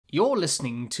You're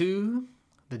listening to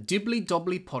the Dibbly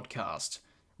Dobbly Podcast.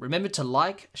 Remember to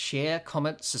like, share,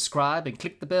 comment, subscribe, and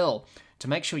click the bell to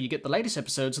make sure you get the latest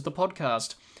episodes of the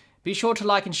podcast. Be sure to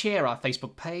like and share our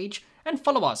Facebook page and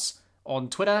follow us on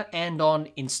Twitter and on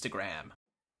Instagram.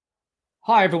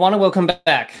 Hi everyone and welcome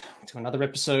back to another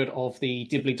episode of the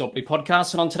Dibbly Dobbly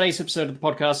Podcast. And on today's episode of the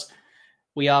podcast,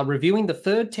 we are reviewing the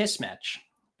third test match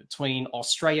between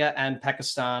Australia and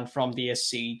Pakistan from the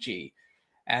SCG.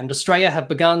 And Australia have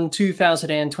begun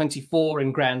 2024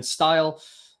 in grand style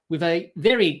with a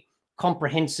very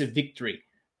comprehensive victory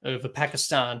over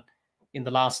Pakistan in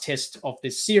the last test of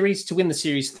this series to win the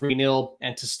series 3-0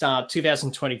 and to start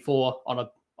 2024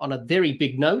 on a very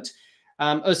big note.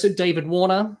 Also, David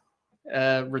Warner,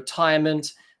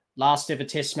 retirement, last ever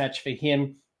test match for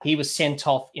him. He was sent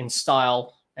off in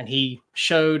style and he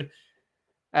showed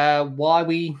why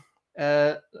we,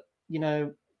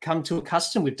 come to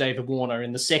accustom with David Warner.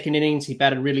 In the second innings, he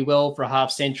batted really well for a half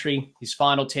century. His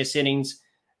final test innings,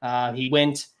 he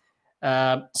went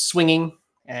swinging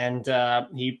and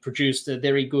he produced a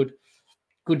very good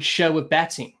show of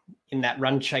batting in that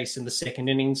run chase in the second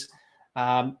innings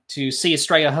to see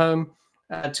Australia home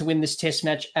to win this test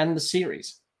match and the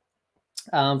series.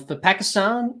 For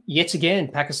Pakistan, yet again,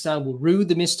 Pakistan will rue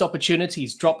the missed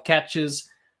opportunities, drop catches,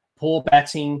 poor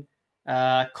batting,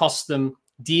 cost them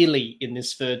dearly in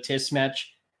this third test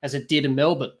match, as it did in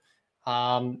Melbourne.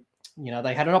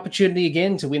 They had an opportunity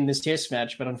again to win this test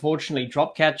match, but unfortunately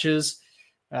drop catches,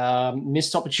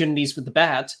 missed opportunities with the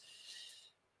bat,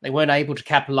 they weren't able to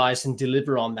capitalize and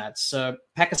deliver on that. So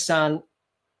Pakistan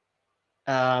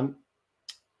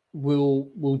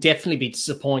will definitely be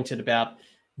disappointed about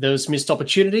those missed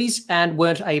opportunities and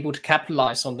weren't able to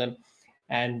capitalize on them.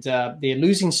 And their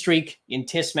losing streak in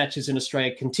test matches in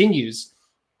Australia continues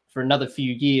for another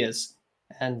few years,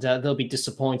 and they'll be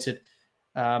disappointed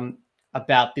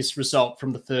about this result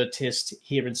from the third test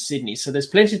here in Sydney. So there's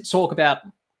plenty to talk about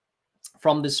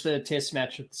from this third test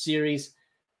match of the series.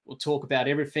 We'll talk about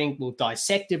everything. We'll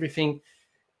dissect everything,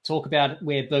 talk about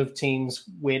where both teams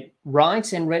went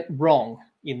right and went wrong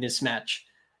in this match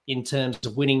in terms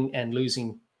of winning and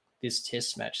losing this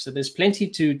test match. So there's plenty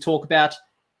to talk about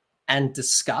and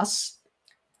discuss.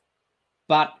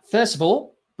 But first of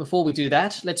all, before we do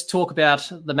that, let's talk about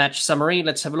the match summary.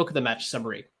 Let's have a look at the match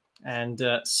summary and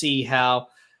see how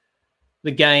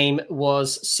the game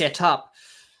was set up.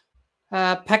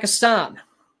 Pakistan,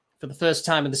 for the first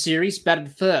time in the series,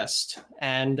 batted first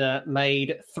and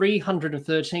made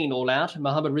 313 all out.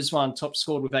 Mohammad Rizwan top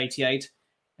scored with 88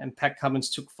 and Pat Cummins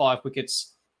took 5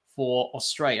 wickets for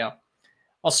Australia.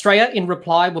 Australia, in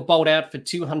reply, were bowled out for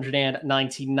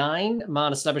 299.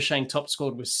 Marnus Labuschagne top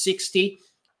scored with 60.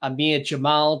 Amir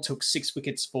Jamal took 6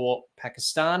 wickets for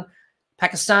Pakistan.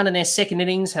 Pakistan in their second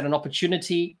innings had an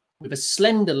opportunity with a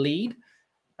slender lead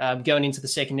going into the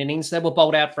second innings. They were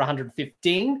bowled out for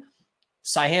 115.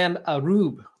 Saiam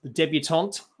Aroob, the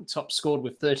debutant, top scored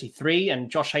with 33, and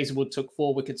Josh Hazlewood took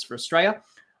 4 wickets for Australia.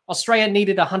 Australia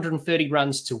needed 130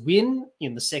 runs to win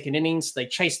in the second innings. They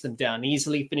chased them down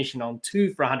easily, finishing on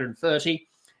 2 for 130.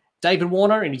 David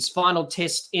Warner, in his final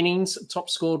test innings, top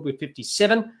scored with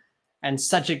 57. And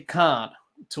Sajid Khan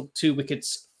took 2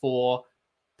 wickets for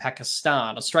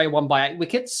Pakistan. Australia won by 8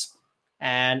 wickets.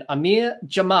 And Amir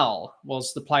Jamal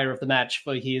was the player of the match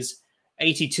for his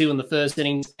 82 in the first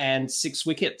innings and 6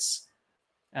 wickets.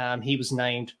 He was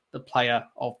named the player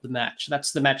of the match.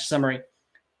 That's the match summary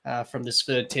from this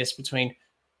third test between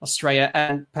Australia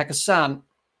and Pakistan.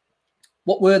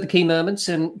 What were the key moments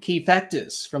and key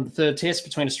factors from the third test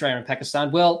between Australia and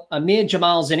Pakistan? Well, Amir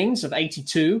Jamal's innings of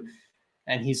 82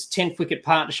 and his 10th wicket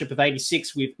partnership of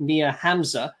 86 with Mir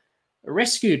Hamza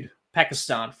rescued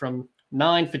Pakistan from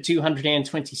 9 for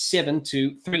 227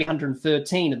 to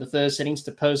 313 in the first innings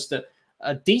to post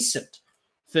a decent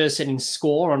first innings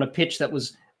score on a pitch that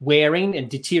was wearing and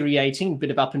deteriorating, a bit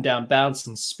of up and down bounce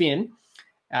and spin.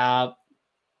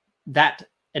 That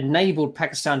enabled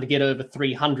Pakistan to get over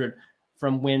 300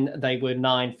 from when they were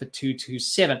 9 for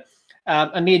 227.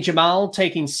 Amir Jamal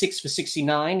taking 6 for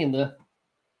 69 in the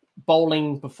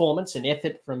bowling performance and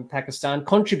effort from Pakistan,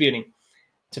 contributing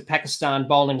to Pakistan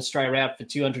bowling Australia out for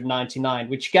 299,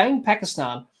 which gained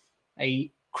Pakistan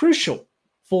a crucial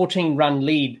 14-run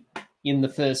lead in the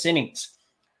first innings.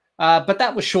 But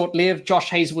that was short-lived. Josh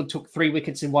Hazlewood took 3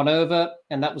 wickets in 1 over,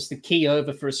 and that was the key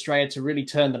over for Australia to really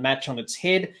turn the match on its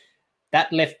head.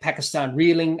 That left Pakistan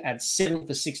reeling at 7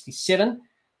 for 67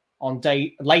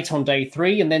 late on day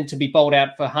 3, and then to be bowled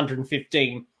out for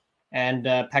 115. And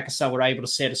Pakistan were able to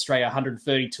set Australia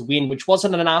 130 to win, which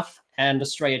wasn't enough, and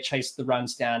Australia chased the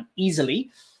runs down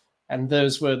easily. And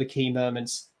those were the key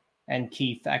moments and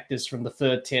key factors from the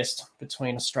third test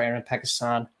between Australia and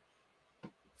Pakistan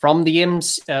from the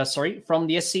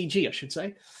SCG, I should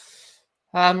say.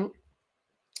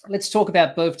 Let's talk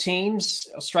about both teams,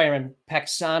 Australia and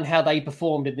Pakistan, how they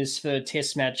performed in this third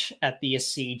test match at the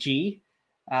SCG.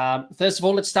 First of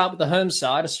all, let's start with the home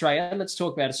side, Australia. Let's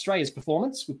talk about Australia's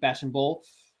performance with bat and ball.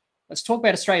 Let's talk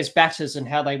about Australia's batters and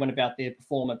how they went about their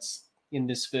performance in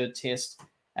this third test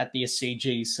at the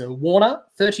SCG. So Warner,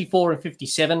 34 and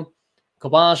 57.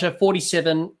 Khawaja,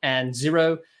 47 and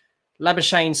 0.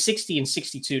 Labuschagne, 60 and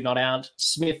 62 not out.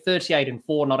 Smith, 38 and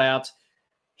 4 not out.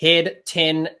 Head,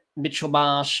 10. Mitchell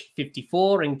Marsh,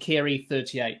 54. And Carey,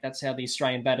 38. That's how the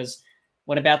Australian batters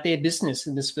went about their business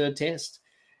in this third test.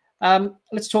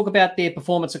 Let's talk about their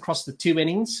performance across the two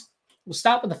innings. We'll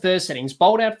start with the first innings.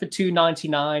 Bowled out for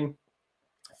 299.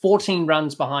 14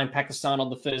 runs behind Pakistan on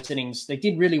the first innings. They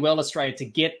did really well, Australia, to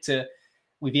get to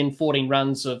within 14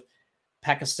 runs of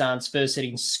Pakistan's first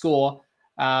innings score.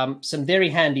 Some very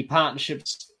handy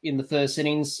partnerships in the first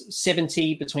innings.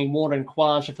 70 between Warner and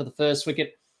Khawaja for the first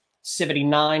wicket.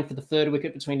 79 for the third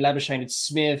wicket between Labuschagne and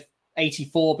Smith.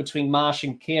 84 between Marsh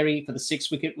and Carey for the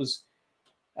sixth wicket was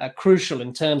crucial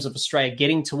in terms of Australia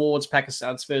getting towards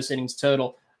Pakistan's first innings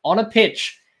total on a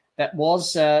pitch that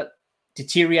was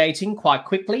deteriorating quite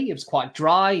quickly. It was quite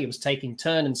dry. It was taking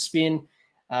turn and spin.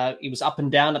 It was up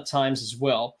and down at times as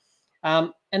well.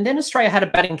 And then Australia had a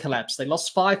batting collapse. They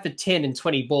lost 5 for 10 in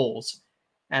 20 balls,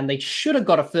 and they should have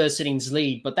got a first innings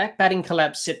lead, but that batting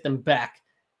collapse set them back,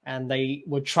 and they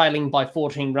were trailing by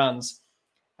 14 runs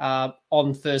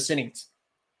on first innings.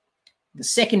 The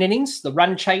second innings, the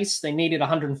run chase, they needed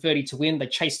 130 to win. They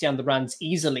chased down the runs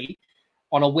easily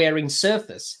on a wearing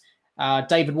surface.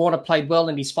 David Warner played well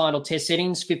in his final test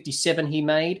innings, 57 he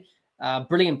made.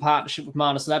 Brilliant partnership with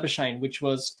Marnus Labuschagne, which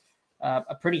was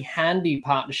a pretty handy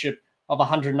partnership of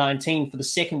 119 for the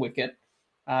second wicket.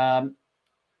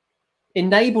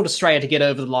 Enabled Australia to get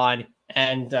over the line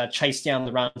and chase down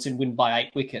the runs and win by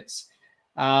 8 wickets.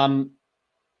 They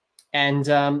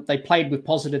played with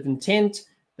positive intent.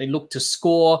 They looked to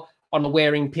score on a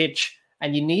wearing pitch,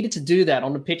 and you needed to do that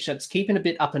on a pitch that's keeping a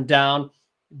bit up and down,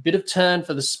 a bit of turn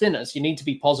for the spinners. You need to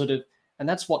be positive, and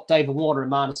that's what David Warner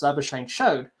and Marnus Labuschagne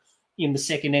showed in the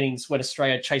second innings when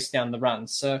Australia chased down the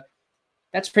runs. So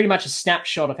that's pretty much a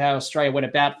snapshot of how Australia went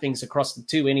about things across the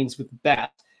two innings with the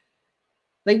bat.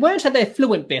 They weren't at their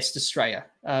fluent best, Australia,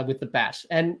 with the bat.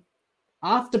 And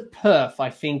after Perth,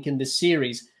 I think, in this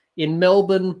series, in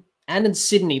Melbourne and in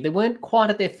Sydney, they weren't quite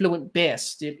at their fluent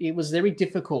best. It was very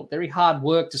difficult, very hard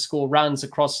work to score runs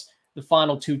across the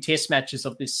final two test matches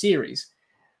of this series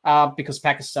because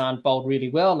Pakistan bowled really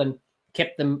well and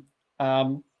kept them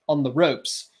on the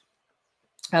ropes.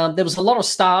 There was a lot of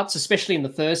starts, especially in the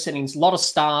first innings, a lot of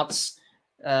starts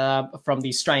from the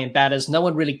Australian batters. No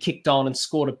one really kicked on and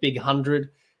scored a big 100.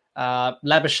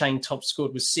 Labuschagne top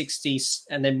scored with 60,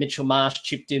 and then Mitchell Marsh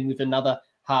chipped in with another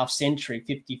half century,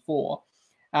 54.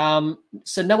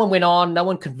 So no one went on, no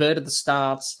one converted the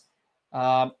starts.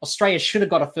 Australia should have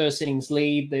got a first innings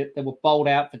lead. They were bowled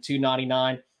out for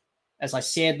 299. As I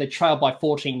said, they trailed by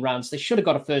 14 runs. They should have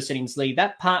got a first innings lead.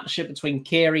 That partnership between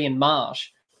Carey and Marsh,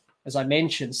 as I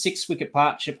mentioned, 6-wicket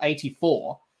partnership,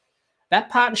 84. That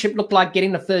partnership looked like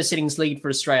getting the first innings lead for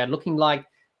Australia, looking like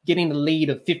getting a lead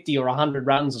of 50 or 100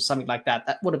 runs or something like that.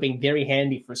 That would have been very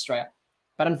handy for Australia.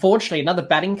 But unfortunately, another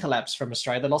batting collapse from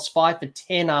Australia. They lost 5 for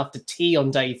 10 after tea on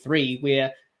day 3,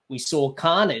 where we saw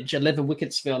carnage. 11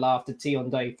 wickets fell after tea on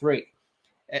day 3.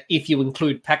 If you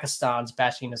include Pakistan's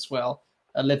batting as well,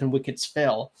 11 wickets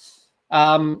fell.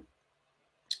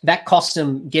 That cost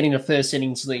them getting a first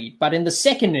innings lead. But in the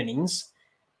second innings,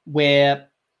 where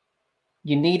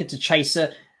you needed to chase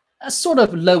a sort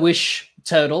of lowish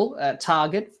total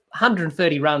target,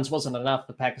 130 runs wasn't enough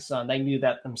for Pakistan. They knew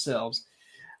that themselves.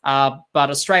 But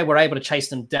Australia were able to chase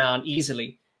them down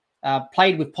easily.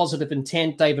 Played with positive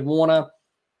intent. David Warner,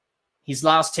 his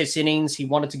last test innings, he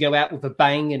wanted to go out with a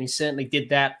bang, and he certainly did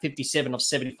that. 57 of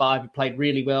 75. He played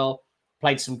really well,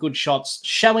 played some good shots,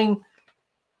 showing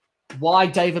why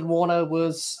David Warner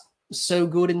was so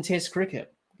good in Test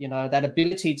cricket. You know, that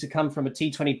ability to come from a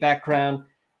T20 background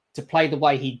to play the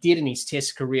way he did in his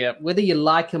Test career, whether you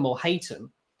like him or hate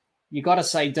him, you got to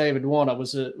say David Warner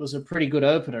was a pretty good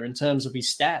opener in terms of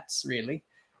his stats, really.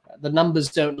 The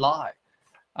numbers don't lie.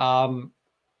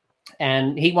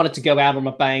 And he wanted to go out on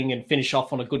a bang and finish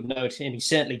off on a good note, and he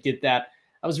certainly did that.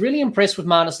 I was really impressed with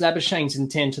Marnus Labuschagne's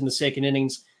intent in the second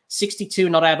innings. 62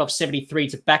 not out of 73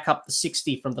 to back up the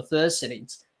 60 from the first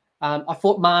innings. I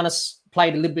thought Marnus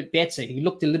played a little bit better. He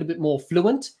looked a little bit more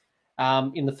fluent.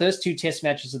 In the first two test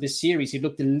matches of this series, he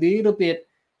looked a little bit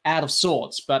out of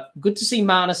sorts. But good to see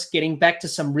Marnus getting back to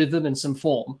some rhythm and some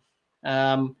form.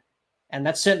 And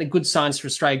that's certainly good signs for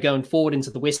Australia going forward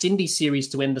into the West Indies series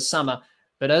to end the summer,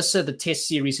 but also the Test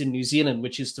series in New Zealand,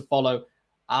 which is to follow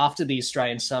after the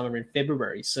Australian summer in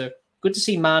February. So good to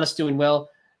see Marnus doing well.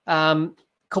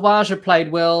 Khawaja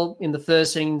played well in the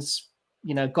first innings,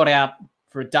 got out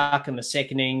for a duck in the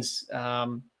second innings,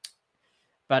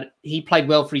 but he played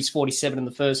well for his 47 in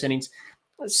the first innings.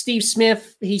 Steve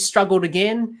Smith, he struggled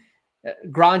again,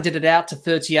 grinded it out to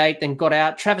 38, then got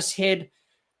out. Travis Head,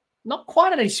 not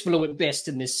quite at his fluent best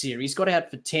in this series, got out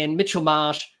for 10. Mitchell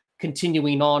Marsh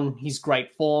continuing on his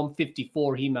great form,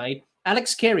 54 he made.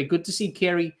 Alex Carey, good to see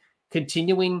Carey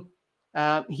continuing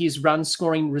his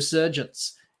run-scoring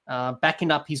resurgence,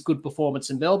 backing up his good performance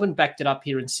in Melbourne, backed it up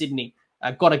here in Sydney.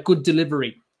 Got a good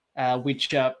delivery,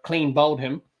 which clean bowled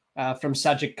him from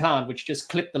Sajid Khan, which just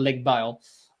clipped the leg bail.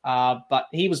 But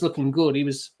he was looking good. He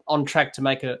was on track to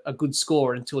make a good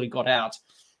score until he got out.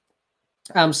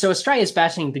 So Australia's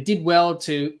batting, they did well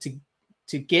to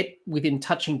get within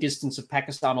touching distance of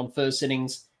Pakistan on first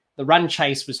innings. The run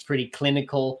chase was pretty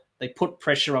clinical. They put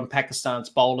pressure on Pakistan's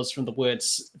bowlers from the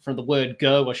word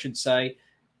go, I should say.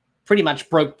 Pretty much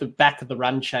broke the back of the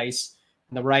run chase,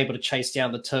 and they were able to chase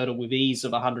down the total with ease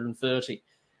of 130.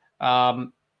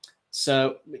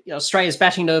 So Australia's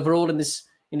batting overall in this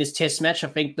Test match, I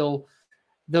think they'll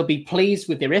be pleased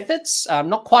with their efforts.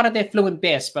 Not quite at their fluent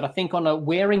best, but I think on a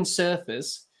wearing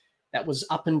surface that was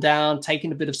up and down,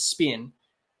 taking a bit of spin,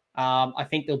 I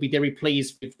think they'll be very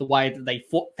pleased with the way that they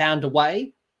found a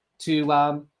way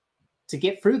to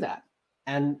get through that.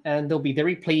 And they'll be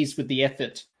very pleased with the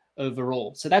effort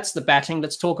overall. So that's the batting.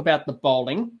 Let's talk about the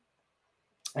bowling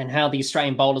and how the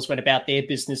Australian bowlers went about their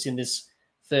business in this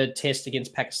third Test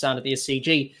against Pakistan at the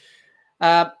SCG.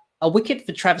 A wicket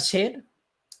for Travis Head,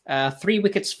 3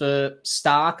 wickets for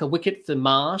Stark, a wicket for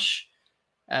Marsh,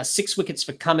 6 wickets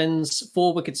for Cummins,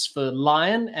 4 wickets for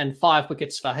Lyon, and 5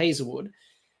 wickets for Hazelwood.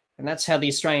 And that's how the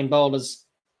Australian bowlers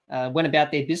went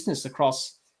about their business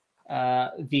across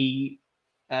the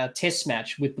Test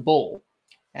match with the ball.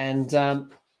 And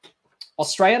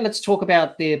Australia, let's talk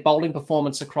about their bowling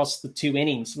performance across the 2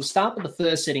 innings. We'll start with the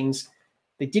first innings.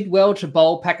 They did well to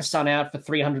bowl Pakistan out for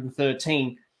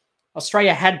 313.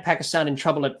 Australia had Pakistan in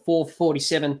trouble at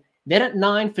 447, then at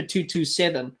 9 for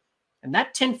 227. And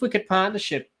that 10th wicket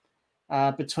partnership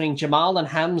between Jamal and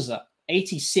Hamza,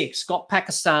 86, got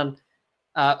Pakistan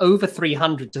over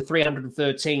 300 to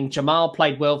 313. Jamal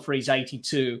played well for his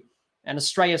 82. And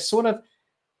Australia sort of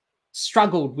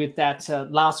struggled with that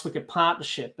last wicket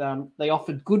partnership. They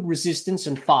offered good resistance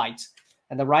and fight,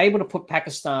 and they were able to put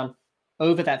Pakistan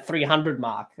over that 300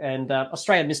 mark. And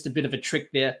Australia missed a bit of a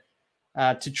trick there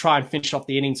to try and finish off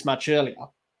the innings much earlier.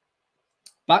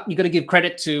 But you've got to give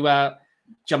credit to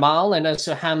Jamal and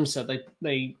also Hamza.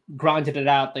 They grinded it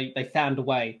out. They found a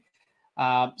way.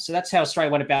 So that's how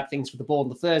Australia went about things with the ball in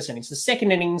the first innings. The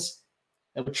second innings,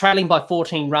 they were trailing by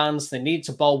 14 runs. They needed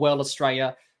to bowl well,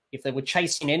 Australia. If they were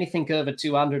chasing anything over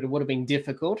 200, it would have been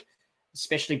difficult,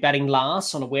 especially batting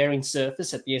last on a wearing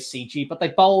surface at the SCG. But they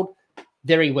bowled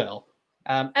very well,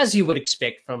 as you would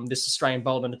expect from this Australian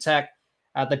bowling attack.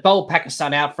 They bowled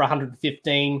Pakistan out for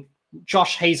 115.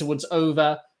 Josh Hazelwood's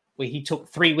over, where he took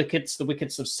 3 wickets, the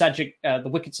wickets of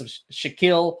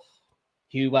Shakil,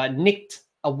 who nicked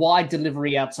a wide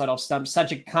delivery outside off stump.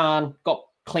 Sajid Khan got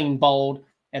clean bowled,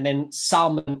 and then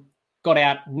Salman got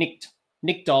out,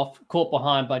 nicked off, caught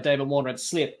behind by David Warner at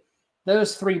slip.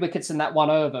 Those 3 wickets in that one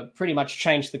over pretty much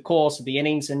changed the course of the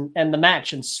innings and the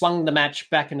match, and swung the match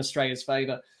back in Australia's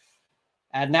favour.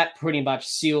 And that pretty much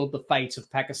sealed the fate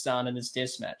of Pakistan in this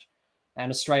Test match.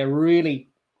 And Australia really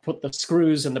put the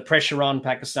screws and the pressure on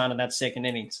Pakistan in that second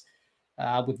innings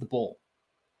with the ball.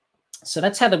 So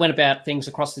that's how they went about things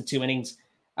across the 2 innings.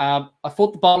 I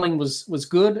thought the bowling was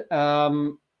good.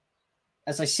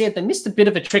 As I said, they missed a bit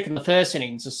of a trick in the first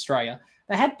innings, Australia.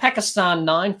 They had Pakistan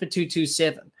 9 for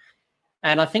 227.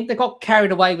 And I think they got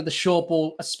carried away with the short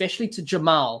ball, especially to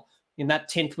Jamal in that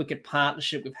 10th wicket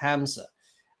partnership with Hamza.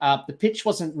 The pitch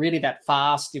wasn't really that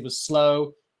fast. It was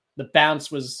slow. The bounce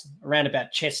was around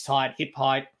about chest height, hip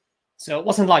height. So it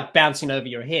wasn't like bouncing over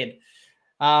your head.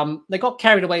 They got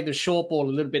carried away with the short ball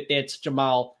a little bit there to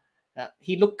Jamal.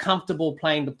 He looked comfortable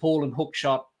playing the pull and hook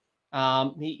shot.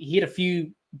 He hit a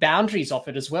few boundaries off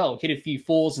it as well, hit a few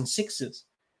 4s and 6s.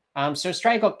 So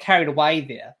Australia got carried away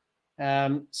there.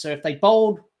 So if they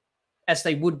bowled as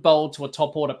they would bowl to a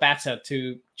top order batter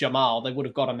to Jamal, they would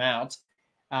have got him out.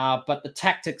 But the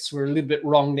tactics were a little bit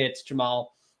wrong there to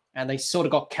Jamal, and they sort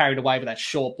of got carried away with that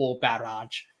short ball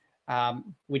barrage,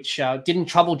 which didn't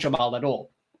trouble Jamal at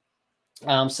all.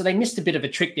 So they missed a bit of a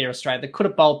trick there, Australia. They could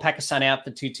have bowled Pakistan out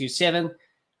for 227.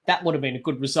 That would have been a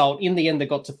good result. In the end, they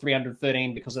got to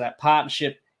 313 because of that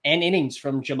partnership and innings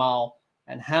from Jamal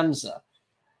and Hamza.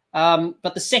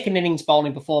 But the second innings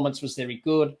bowling performance was very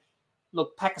good.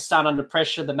 Look, Pakistan under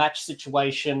pressure, the match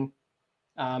situation,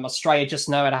 Australia just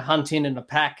know how to hunt in a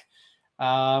pack,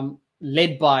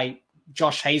 led by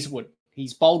Josh Hazlewood.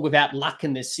 He's bowled without luck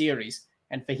in this series.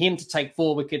 And for him to take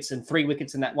 4 wickets and 3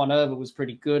 wickets in that 1 over was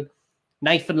pretty good.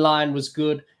 Nathan Lyon was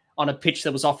good on a pitch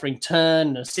that was offering turn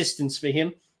and assistance for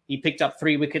him. He picked up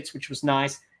 3 wickets, which was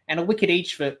nice. And a wicket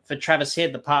each for Travis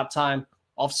Head, the part-time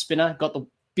off-spinner. Got the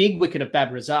big wicket of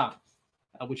Babar Azhar,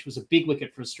 which was a big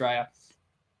wicket for Australia.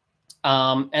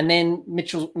 And then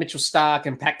Mitchell Starc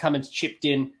and Pat Cummins chipped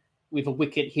in with a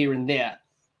wicket here and there.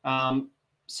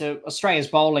 So Australia's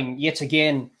bowling, yet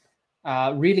again,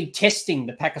 really testing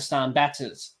the Pakistan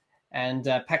batters. And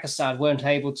Pakistan weren't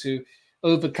able to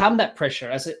overcome that pressure,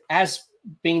 as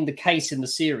been the case in the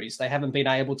series. They haven't been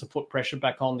able to put pressure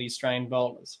back on the Australian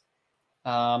bowlers.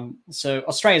 So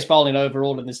Australia's bowling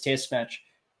overall in this test match,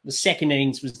 the second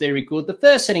innings was very good. The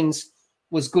first innings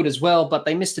was good as well, but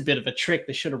they missed a bit of a trick.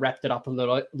 They should have wrapped it up a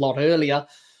lot earlier.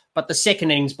 But the second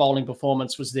innings bowling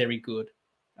performance was very good.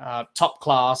 Top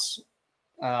class,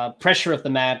 pressure of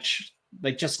the match.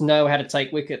 They just know how to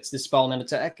take wickets, this bowling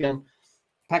attack. And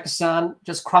Pakistan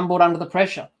just crumbled under the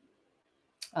pressure.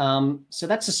 So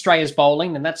that's Australia's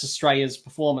bowling, and that's Australia's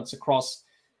performance across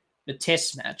the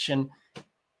test match. And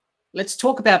let's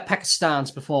talk about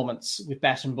Pakistan's performance with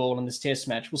bat and ball in this test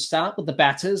match. We'll start with the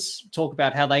batters, talk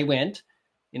about how they went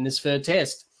in this third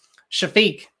test.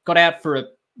 Shafiq got out for a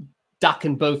duck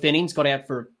in both innings, got out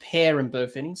for a pair in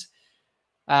both innings.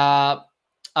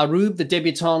 Arub, the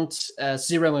debutant,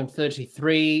 0 and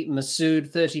 33. Masood,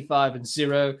 35 and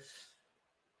 0.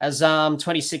 Azam,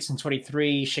 26 and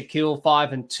 23. Shakil,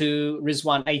 5 and 2.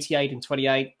 Rizwan, 88 and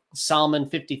 28. Salman,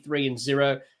 53 and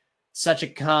 0.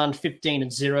 Sajid Khan, 15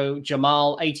 and 0.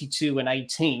 Jamal, 82 and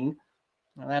 18.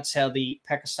 Now that's how the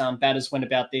Pakistan batters went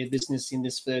about their business in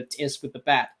this third test with the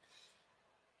bat.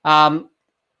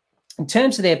 In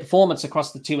terms of their performance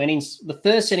across the 2 innings, the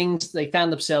first innings, they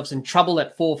found themselves in trouble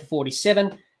at 4 for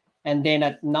 47 and then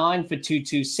at 9 for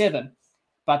 227.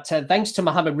 But thanks to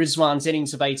Mohammad Rizwan's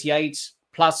innings of 88,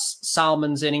 plus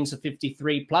Salman's innings of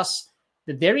 53, plus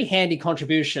the very handy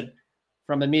contribution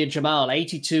from Amir Jamal,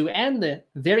 82, and the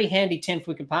very handy 10th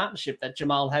wicket partnership that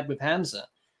Jamal had with Hamza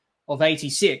of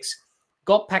 86,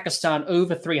 got Pakistan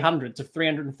over 300 to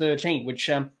 313, which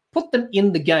put them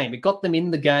in the game. It got them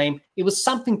in the game. It was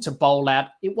something to bowl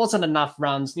at. It wasn't enough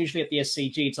runs. Usually at the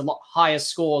SCG, it's a lot higher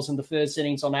scores in the first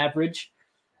innings on average,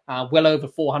 well over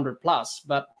 400 plus.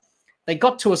 But they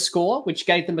got to a score which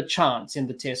gave them a chance in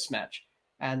the test match.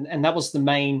 And that was the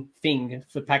main thing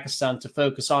for Pakistan to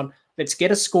focus on. Let's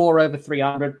get a score over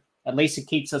 300. At least it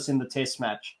keeps us in the test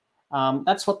match.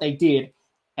 That's what they did.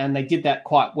 And they did that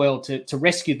quite well to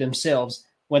rescue themselves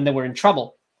when they were in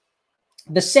trouble.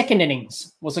 The second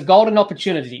innings was a golden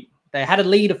opportunity. They had a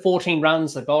lead of 14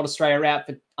 runs. They bowled Australia out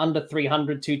for under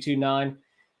 300, 229.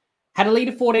 Had a lead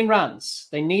of 14 runs.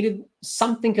 They needed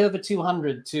something over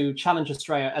 200 to challenge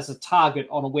Australia as a target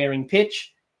on a wearing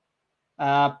pitch.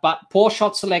 But poor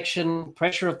shot selection,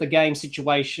 pressure of the game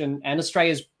situation, and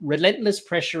Australia's relentless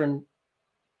pressure and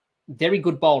very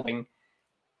good bowling,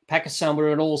 Pakistan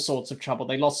were in all sorts of trouble.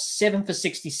 They lost 7 for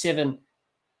 67.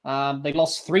 They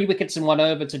lost 3 wickets in 1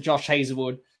 over to Josh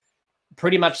Hazlewood.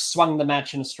 Pretty much swung the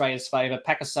match in Australia's favour.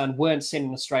 Pakistan weren't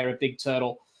sending Australia a big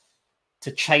turtle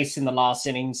to chase in the last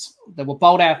innings. They were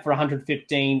bowled out for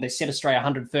 115. They set Australia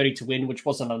 130 to win, which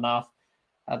wasn't enough.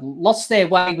 Lost their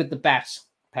way with the bat,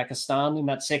 Pakistan, in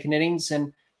that second innings,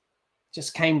 and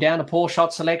just came down to poor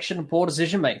shot selection and poor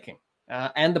decision-making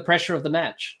and the pressure of the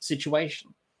match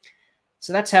situation.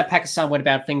 So that's how Pakistan went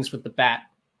about things with the bat.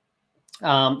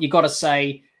 You got to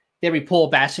say very poor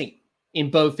batting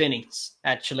in both innings,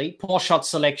 actually. Poor shot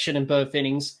selection in both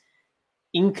innings,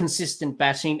 inconsistent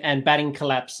batting, and batting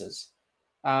collapses.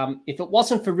 If it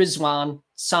wasn't for Rizwan,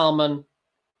 Salman,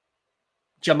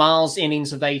 Jamal's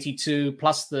innings of 82,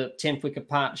 plus the 10th wicket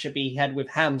partnership he had with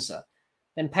Hamza,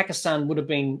 then Pakistan would have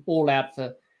been all out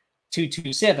for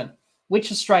 227,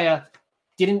 which Australia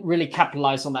didn't really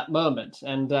capitalize on that moment.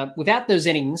 And without those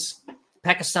innings,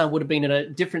 Pakistan would have been in a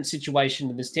different situation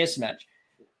in this test match.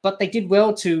 But they did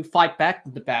well to fight back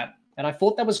with the bat. And I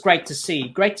thought that was great to see.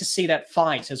 Great to see that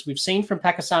fight, as we've seen from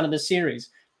Pakistan in this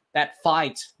series. That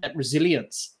fight, that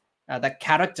resilience, that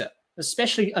character,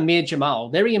 especially Amir Jamal.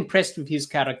 Very impressed with his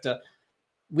character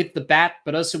with the bat,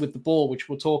 but also with the ball, which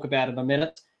we'll talk about in a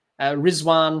minute.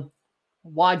 Rizwan,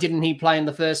 why didn't he play in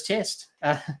the first test?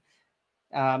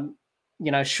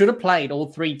 should have played all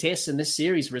 3 tests in this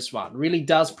series, Rizwan. Really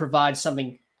does provide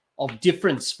something of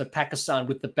difference for Pakistan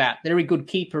with the bat. Very good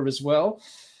keeper as well.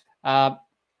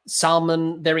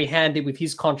 Salman, very handy with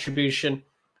his contribution.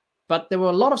 But there were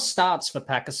a lot of starts for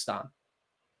Pakistan,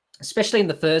 especially in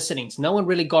the first innings. No one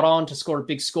really got on to score a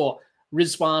big score.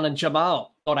 Rizwan and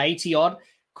Jamal got 80-odd,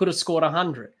 could have scored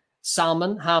 100.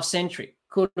 Salman, half century,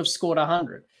 could have scored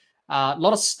 100. A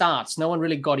lot of starts. No one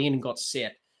really got in and got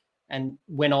set and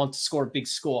went on to score a big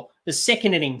score. The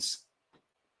second innings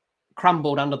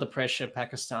crumbled under the pressure,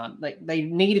 Pakistan. They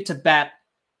needed to bat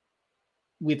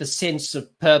with a sense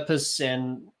of purpose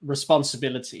and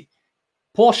responsibility.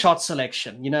 Poor shot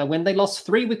selection. When they lost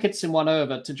 3 wickets in 1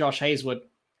 over to Josh Hazlewood,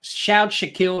 Shah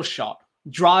Shakil's shot,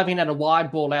 driving at a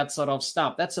wide ball outside off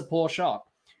stump. That's a poor shot.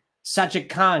 Sajid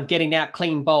Khan getting out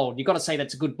clean bowled. You've got to say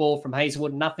that's a good ball from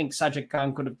Hazlewood. Nothing Sajid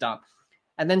Khan could have done.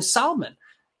 And then Salman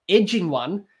edging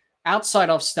one outside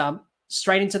off stump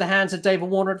straight into the hands of David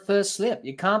Warner at first slip.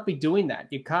 You can't be doing that.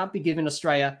 You can't be giving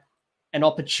Australia an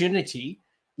opportunity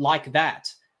like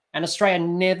that. And Australia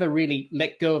never really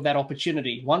let go of that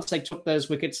opportunity. Once they took those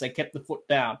wickets, they kept the foot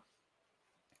down.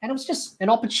 And it was just an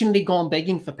opportunity gone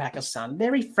begging for Pakistan.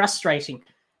 Very frustrating.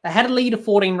 They had a lead of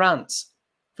 14 runs.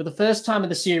 For the first time in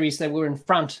the series, they were in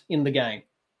front in the game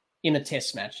in a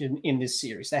test match in this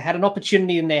series. They had an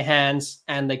opportunity in their hands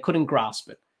and they couldn't grasp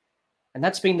it. And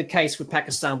that's been the case with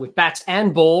Pakistan with bat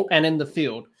and ball and in the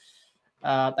field.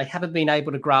 They haven't been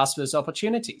able to grasp those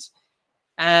opportunities.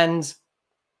 And,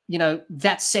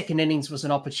 that second innings was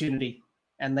an opportunity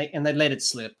and they let it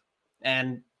slip.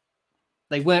 And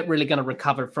they weren't really going to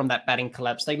recover from that batting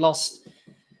collapse. They lost,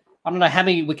 I don't know how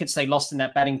many wickets they lost in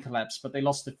that batting collapse, but they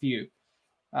lost a few.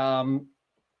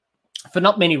 For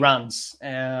not many runs.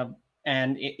 And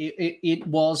it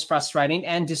was frustrating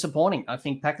and disappointing. I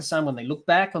think Pakistan, when they look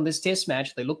back on this test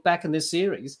match, they look back in this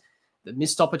series, the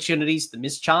missed opportunities, the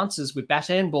missed chances with bat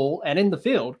and ball and in the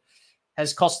field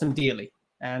has cost them dearly.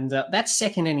 And that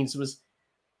second innings was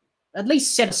at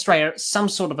least set Australia some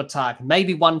sort of a target,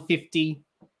 maybe 150,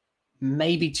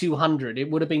 maybe 200.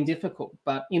 It would have been difficult.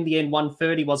 But in the end,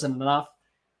 130 wasn't enough.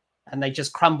 And they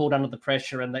just crumbled under the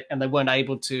pressure and they weren't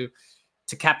able to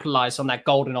capitalize on that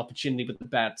golden opportunity with the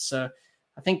bat. So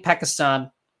I think Pakistan,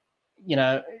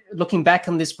 looking back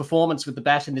on this performance with the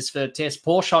bat in this third test,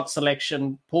 poor shot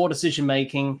selection, poor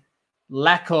decision-making,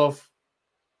 lack of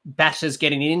batters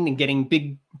getting in and getting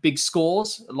big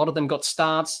scores. A lot of them got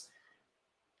starts.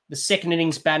 The second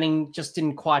innings batting just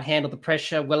didn't quite handle the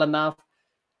pressure well enough.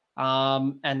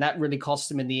 And that really cost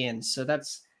them in the end. So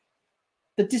that's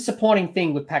the disappointing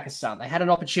thing with Pakistan. They had an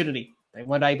opportunity. They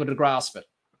weren't able to grasp it.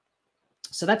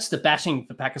 So that's the batting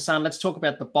for Pakistan. Let's talk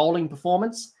about the bowling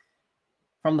performance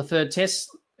from the third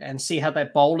test and see how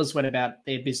that bowlers went about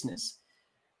their business.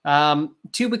 2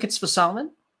 wickets for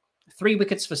Salman, 3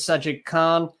 wickets for Sajid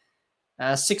Khan,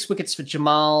 6 wickets for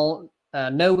Jamal,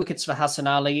 no wickets for Hassan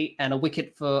Ali, and a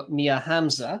wicket for Mia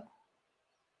Hamza.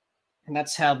 And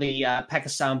that's how the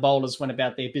Pakistan bowlers went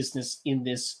about their business in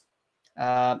this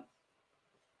third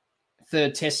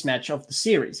test match of the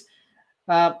series.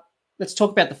 Let's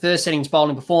talk about the first innings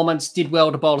bowling performance. Did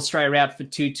well to bowl Australia out for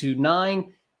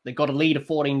 229. They got a lead of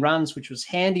 14 runs, which was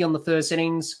handy on the first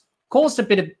innings. Caused a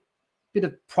bit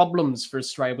of problems for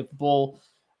Australia with the ball.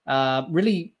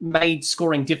 Really made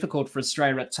scoring difficult for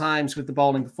Australia at times with the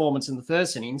bowling performance in the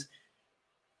first innings.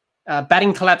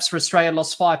 Batting collapse for Australia,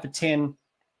 lost 5 for 10.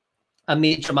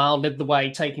 Amir Jamal led the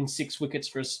way, taking 6 wickets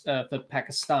for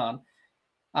Pakistan.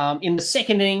 In the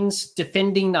second innings,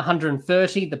 defending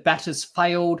 130, the batters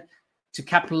failed to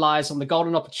capitalize on the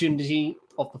golden opportunity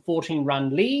of the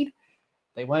 14-run lead.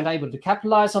 They weren't able to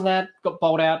capitalize on that, got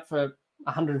bowled out for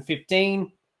 115.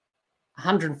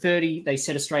 130, they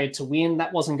set Australia to win.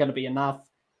 That wasn't going to be enough.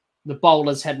 The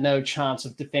bowlers had no chance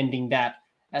of defending that.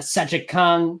 Sajid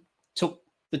Khan took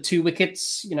the 2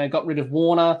 wickets, got rid of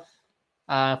Warner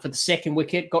for the second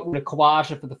wicket, got rid of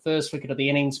Khawaja for the first wicket of the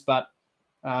innings, but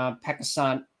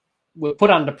Pakistan were put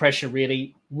under pressure,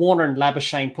 really. Warner and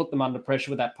Labuschagne put them under pressure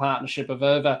with that partnership of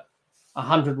over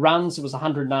 100 runs. It was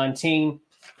 119.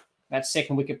 That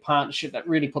second wicket partnership, that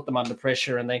really put them under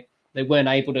pressure, and they weren't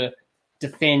able to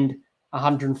defend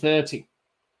 130.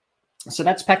 So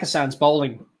that's Pakistan's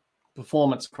bowling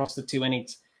performance across the 2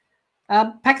 innings.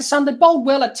 Pakistan, they bowled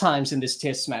well at times in this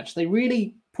test match. They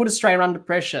really put Australia under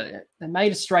pressure. They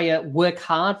made Australia work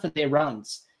hard for their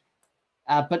runs.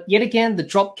 But yet again, the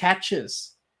drop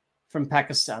catches from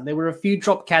Pakistan. There were a few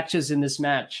drop catches in this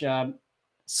match.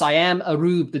 Siam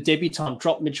Aroob, the debutant,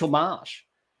 dropped Mitchell Marsh.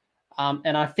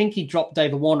 And I think he dropped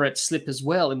David Warner at slip as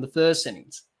well in the first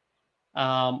innings.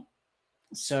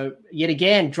 So yet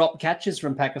again, drop catches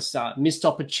from Pakistan, missed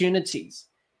opportunities.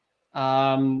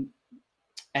 And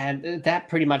that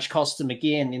pretty much cost them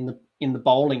again in the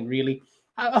bowling, really.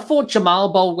 I thought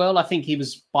Jamal bowled well. I think he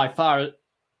was by far,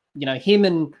 him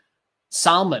and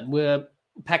Salman were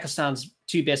Pakistan's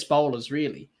two best bowlers,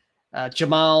 really.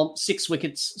 Jamal, 6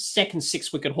 wickets, second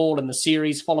 6-wicket haul in the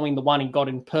series, following the one he got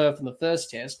in Perth in the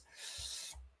first test.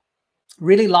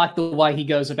 Really like the way he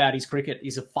goes about his cricket.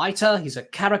 He's a fighter, he's a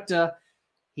character,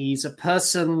 he's a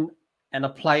person and a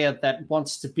player that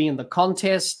wants to be in the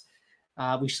contest.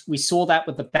 We saw that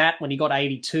with the bat when he got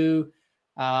 82.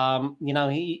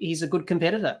 He's a good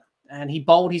competitor, and he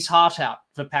bowled his heart out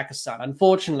for Pakistan.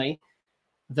 Unfortunately,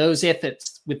 those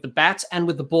efforts with the bat and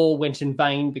with the ball went in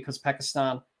vain because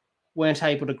Pakistan weren't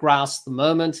able to grasp the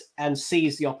moment and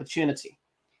seize the opportunity.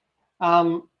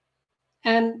 And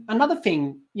another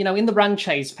thing, in the run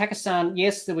chase, Pakistan,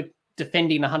 yes, they were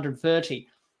defending 130,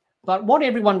 but what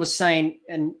everyone was saying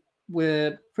and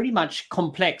were pretty much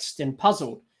complexed and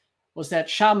puzzled was that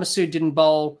Shah didn't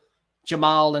bowl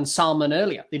Jamal and Salman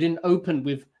earlier. They didn't open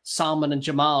with Salman and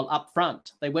Jamal up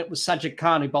front. They went with Sajid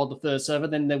Khan, who bowled the first over.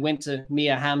 Then they went to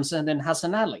Mir Hamza and then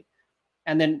Hassan Ali.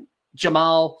 And then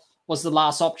Jamal was the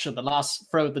last option, the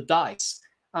last throw of the dice.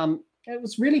 It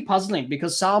was really puzzling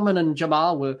because Salman and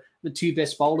Jamal were the two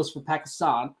best bowlers for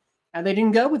Pakistan, and they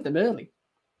didn't go with them early.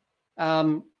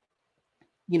 In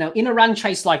a run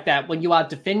chase like that, when you are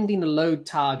defending a low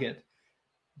target,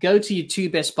 go to your two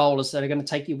best bowlers that are going to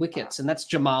take your wickets, and that's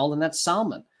Jamal and that's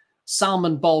Salman.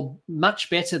 Salman bowled much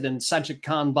better than Sajid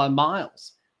Khan by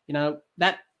miles.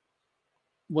 That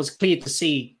was clear to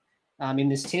see in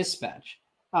this test match.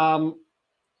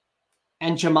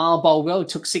 And Jamal bowled well,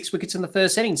 took 6 wickets in the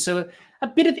first inning. So a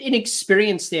bit of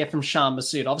inexperience there from Shah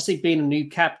Massood, obviously being a new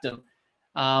captain.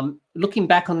 Looking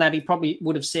back on that, he probably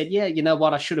would have said, yeah, you know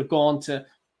what, I should have gone to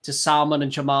Salman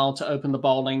and Jamal to open the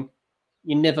bowling.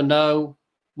 You never know.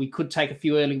 We could take a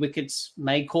few early wickets,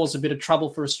 may cause a bit of trouble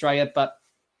for Australia, but,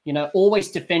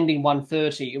 always defending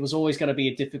 130, it was always going to be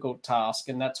a difficult task,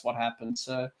 and that's what happened.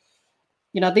 So,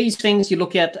 these things you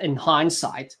look at in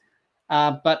hindsight,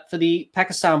 but for the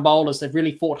Pakistan bowlers, they've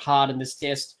really fought hard in this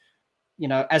test,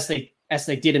 as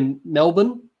they did in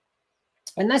Melbourne,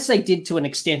 and as they did to an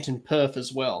extent in Perth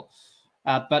as well.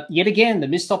 But yet again, the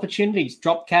missed opportunities,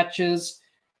 drop catches,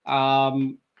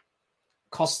 cost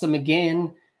them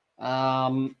again.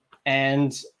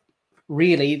 And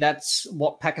really, that's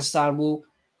what Pakistan will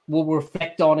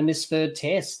reflect on in this third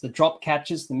test. The drop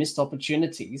catches, the missed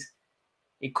opportunities.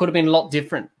 It could have been a lot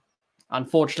different.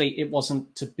 Unfortunately, it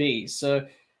wasn't to be. So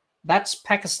that's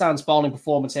Pakistan's bowling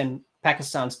performance and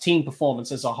Pakistan's team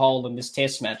performance as a whole in this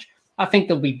test match. I think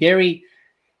they'll be very,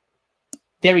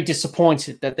 very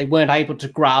disappointed that they weren't able to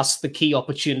grasp the key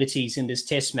opportunities in this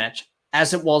test match,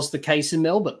 as it was the case in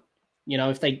Melbourne.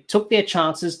 If they took their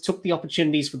chances, took the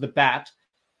opportunities with the bat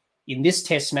in this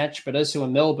test match, but also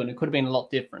in Melbourne, it could have been a lot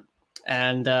different.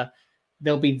 And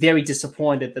they'll be very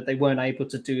disappointed that they weren't able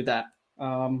to do that.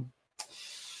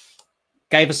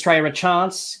 Gave Australia a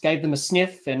chance, gave them a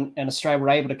sniff, and Australia were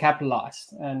able to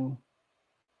capitalise. And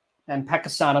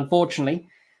Pakistan, unfortunately,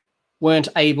 weren't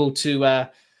able to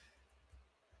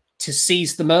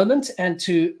seize the moment and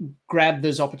to grab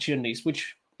those opportunities,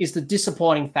 which is the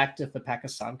disappointing factor for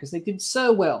Pakistan, because they did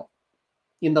so well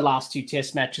in the last 2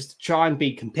 test matches to try and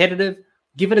be competitive,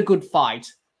 give it a good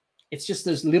fight. It's just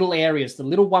those little areas, the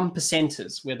little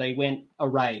 1%ers where they went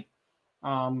array,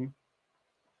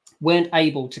 weren't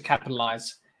able to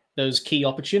capitalize those key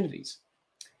opportunities.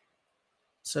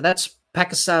 So that's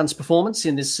Pakistan's performance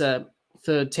in this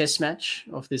third test match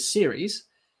of this series.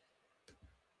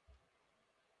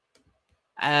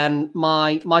 And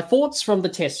my thoughts from the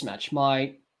test match,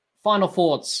 my final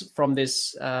thoughts from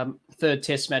this third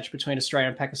test match between Australia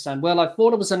and Pakistan. Well, I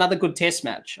thought it was another good test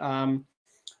match.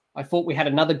 I thought we had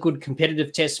another good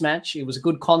competitive test match. It was a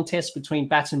good contest between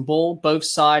bat and ball. Both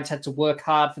sides had to work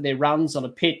hard for their runs on a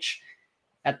pitch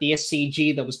at the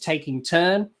SCG that was taking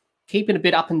turn, keeping a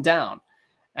bit up and down.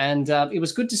 And it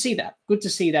was good to see that. Good to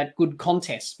see that good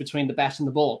contest between the bat and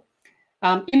the ball.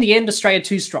 In the end, Australia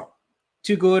too strong,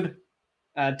 too good.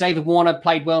 David Warner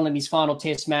played well in his final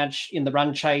test match in the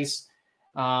run chase,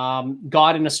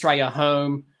 guiding Australia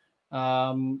home.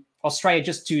 Australia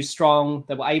just too strong.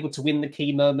 They were able to win the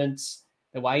key moments.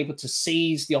 They were able to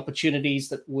seize the opportunities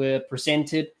that were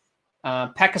presented.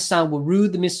 Pakistan will rue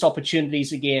the missed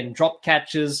opportunities again. Drop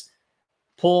catches,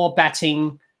 poor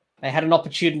batting. They had an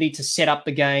opportunity to set up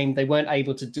the game. They weren't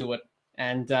able to do it.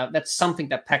 And that's something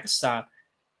that Pakistan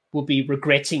will be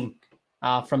regretting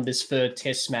from this third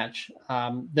test match.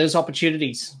 Those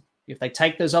opportunities, if they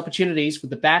take those opportunities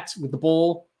with the bat, with the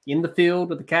ball, in the field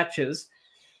with the catchers,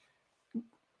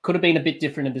 could have been a bit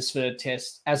different in this third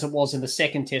test as it was in the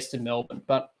second test in Melbourne.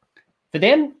 But for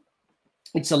them,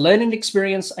 it's a learning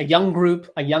experience, a young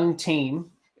group, a young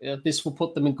team. This will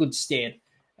put them in good stead.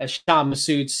 As Shah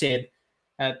said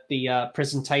at the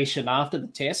presentation after the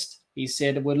test, he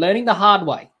said, we're learning the hard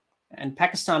way. And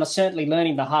Pakistan are certainly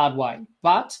learning the hard way,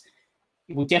 but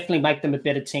it will definitely make them a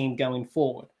better team going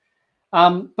forward.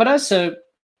 But also,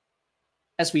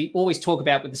 as we always talk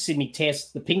about with the Sydney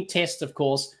test, the pink test, of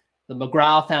course, the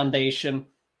McGrath Foundation,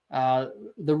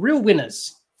 the real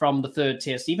winners from the third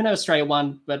test, even though Australia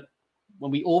won, but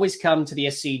when we always come to the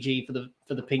SCG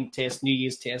for the pink test, New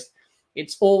Year's test,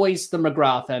 it's always the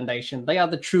McGrath Foundation. They are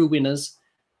the true winners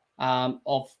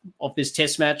of this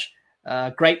test match.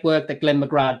 Great work that Glenn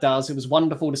McGrath does. It was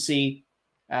wonderful to see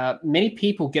many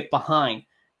people get behind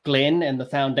Glenn and the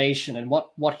foundation and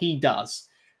what he does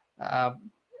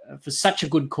for such a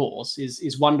good cause.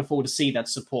 Is wonderful to see that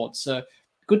support. So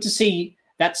good to see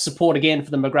that support again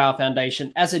for the McGrath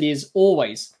Foundation, as it is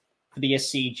always for the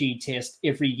SCG test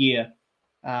every year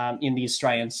in the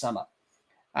Australian summer.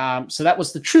 So that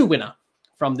was the true winner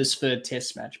from this third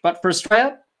test match. But for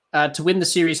Australia, to win the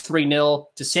series 3-0,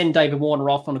 to send David Warner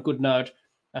off on a good note,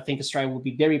 I think Australia will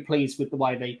be very pleased with the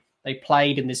way they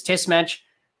played in this test match.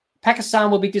 Pakistan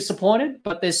will be disappointed,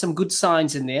 but there's some good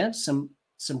signs in there. Some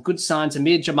good signs.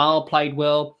 Amir Jamal played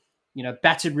well,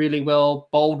 batted really well,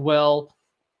 bowled well.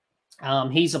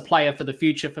 He's a player for the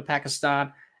future for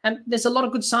Pakistan. And there's a lot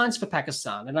of good signs for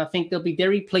Pakistan. And I think they'll be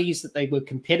very pleased that they were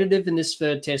competitive in this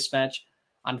third test match.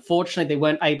 Unfortunately, they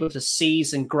weren't able to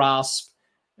seize and grasp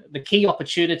the key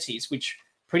opportunities, which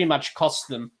pretty much cost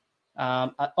them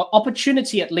an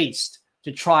opportunity at least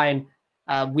to try and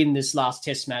win this last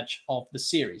test match of the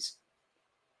series.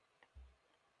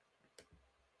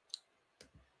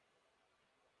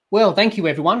 Well, thank you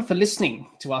everyone for listening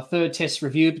to our third test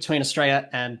review between Australia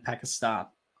and Pakistan.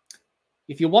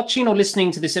 If you're watching or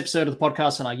listening to this episode of the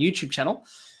podcast on our YouTube channel,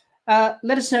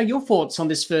 let us know your thoughts on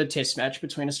this third test match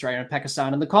between Australia and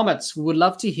Pakistan in the comments. We would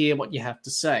love to hear what you have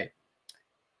to say.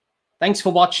 Thanks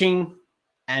for watching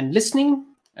and listening.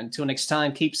 Until next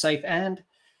time, keep safe and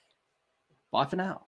bye for now.